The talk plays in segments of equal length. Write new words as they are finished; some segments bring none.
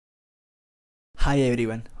Hi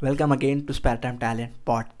everyone, welcome again to Spare Time Talent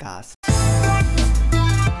Podcast.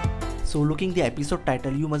 So, looking the episode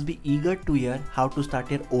title, you must be eager to hear how to start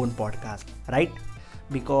your own podcast, right?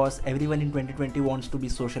 Because everyone in 2020 wants to be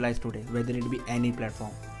socialized today, whether it be any platform,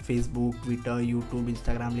 Facebook, Twitter, YouTube,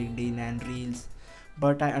 Instagram, LinkedIn, and Reels.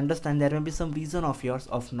 But I understand there may be some reason of yours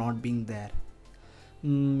of not being there.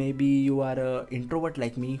 Maybe you are a introvert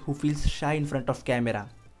like me who feels shy in front of camera,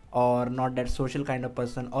 or not that social kind of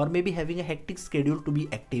person, or maybe having a hectic schedule to be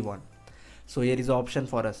active on. So here is the option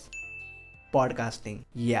for us: podcasting.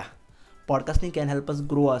 Yeah, podcasting can help us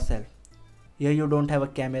grow ourselves. Here you don't have a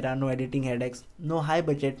camera, no editing headaches, no high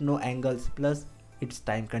budget, no angles, plus it's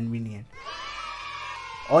time convenient.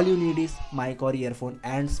 All you need is mic or earphone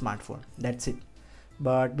and smartphone. That's it.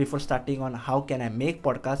 But before starting on how can I make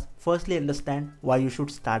podcast, firstly understand why you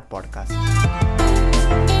should start podcast.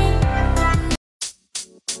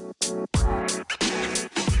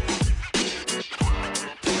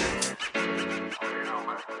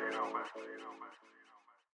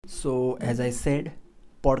 So as I said,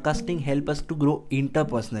 podcasting help us to grow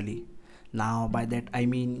interpersonally. Now by that I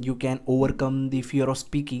mean you can overcome the fear of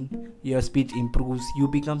speaking, your speech improves, you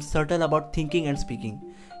become subtle about thinking and speaking.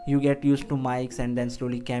 You get used to mics and then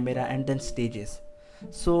slowly camera and then stages.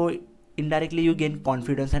 So indirectly you gain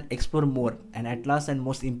confidence and explore more, and at last and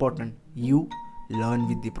most important, you learn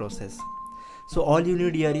with the process. So all you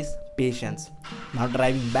need here is patience. Now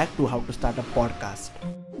driving back to how to start a podcast.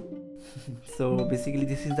 So basically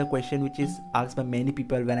this is the question which is asked by many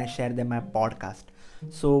people when I share them my podcast.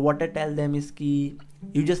 So what I tell them is ki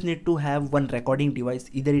you just need to have one recording device,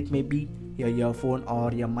 either it may be your earphone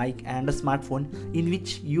or your mic and a smartphone in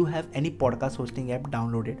which you have any podcast hosting app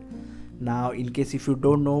downloaded. Now in case if you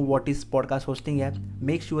don't know what is podcast hosting app,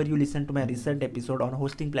 make sure you listen to my recent episode on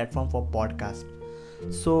hosting platform for podcast.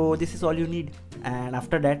 So this is all you need, and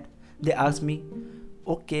after that they ask me,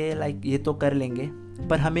 okay, like ये तो कर लेंगे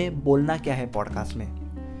पर हमें बोलना क्या है podcast में.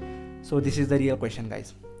 So this is the real question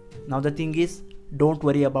guys. Now the thing is, don't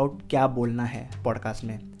worry about क्या बोलना है पॉडकास्ट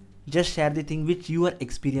में. Just share the thing which you are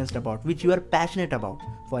experienced about, which you are passionate about.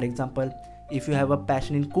 For example, if you have a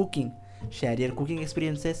passion in cooking, share your cooking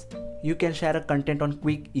experiences. You can share a content on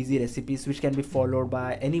quick easy recipes which can be followed by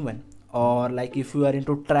anyone. Or like if you are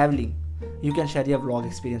into traveling, you can share your vlog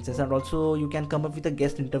experiences, and also you can come up with a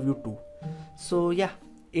guest interview too. So yeah,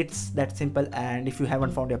 it's that simple. And if you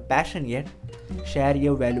haven't found your passion yet, share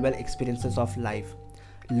your valuable experiences of life.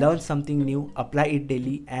 Learn something new, apply it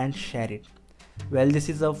daily and share it. Well, this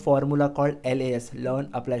is a formula called LAS, learn,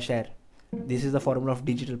 apply, share. This is the formula of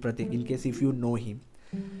Digital Pratik, in case if you know him.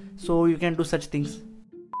 So you can do such things.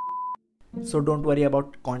 So don't worry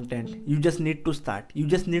about content. You just need to start. You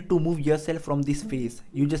just need to move yourself from this phase.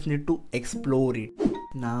 You just need to explore it.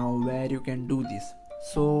 Now where you can do this?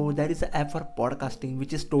 So there is an app for podcasting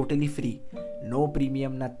which is totally free. No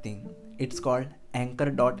premium, nothing. It's called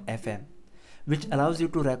Anchor.fm, which allows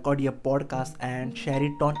you to record your podcast and share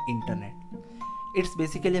it on internet. It's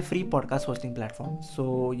basically a free podcast hosting platform. So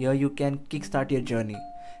here you can kickstart your journey.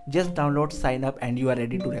 Just download, sign up, and you are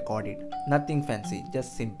ready to record it. Nothing fancy,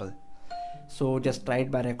 just simple. So just try it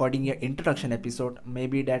by recording your introduction episode.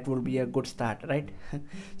 Maybe that will be a good start, right?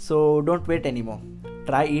 So don't wait anymore.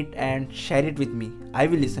 Try it and share it with me. I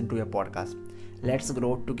will listen to your podcast. Let's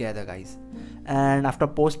grow together, guys. And after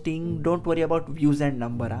posting, don't worry about views and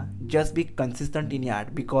number. Just be consistent in your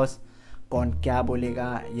art, because कौन क्या बोलेगा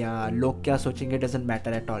या लोग क्या सोचेंगे doesn't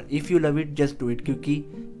matter at all. If you love it, just do it, क्योंकि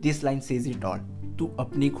this line says it all. तू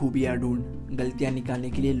अपनी खूबियाँ ढूंढ, गलतियाँ निकालने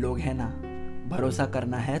के लिए लोग हैं ना. भरोसा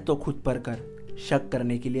करना है तो खुद पर कर, शक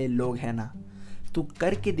करने के लिए लोग हैं ना. तू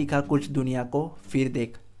करके दिखा कुछ दुनिया को, फिर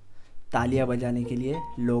देख तालियां बजाने के लिए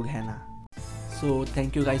लोग हैं ना. So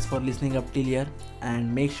thank you guys for listening up till here,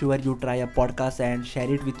 and make sure you try a podcast and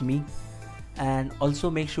share it with me. And also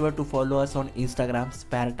make sure to follow us on Instagram,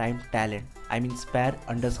 Spare Time Talent. I mean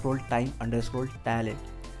spare_time_talent.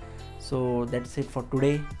 So that's it for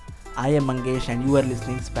today. I am Mangesh and you are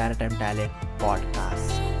listening Spare Time Talent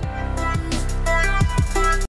Podcast.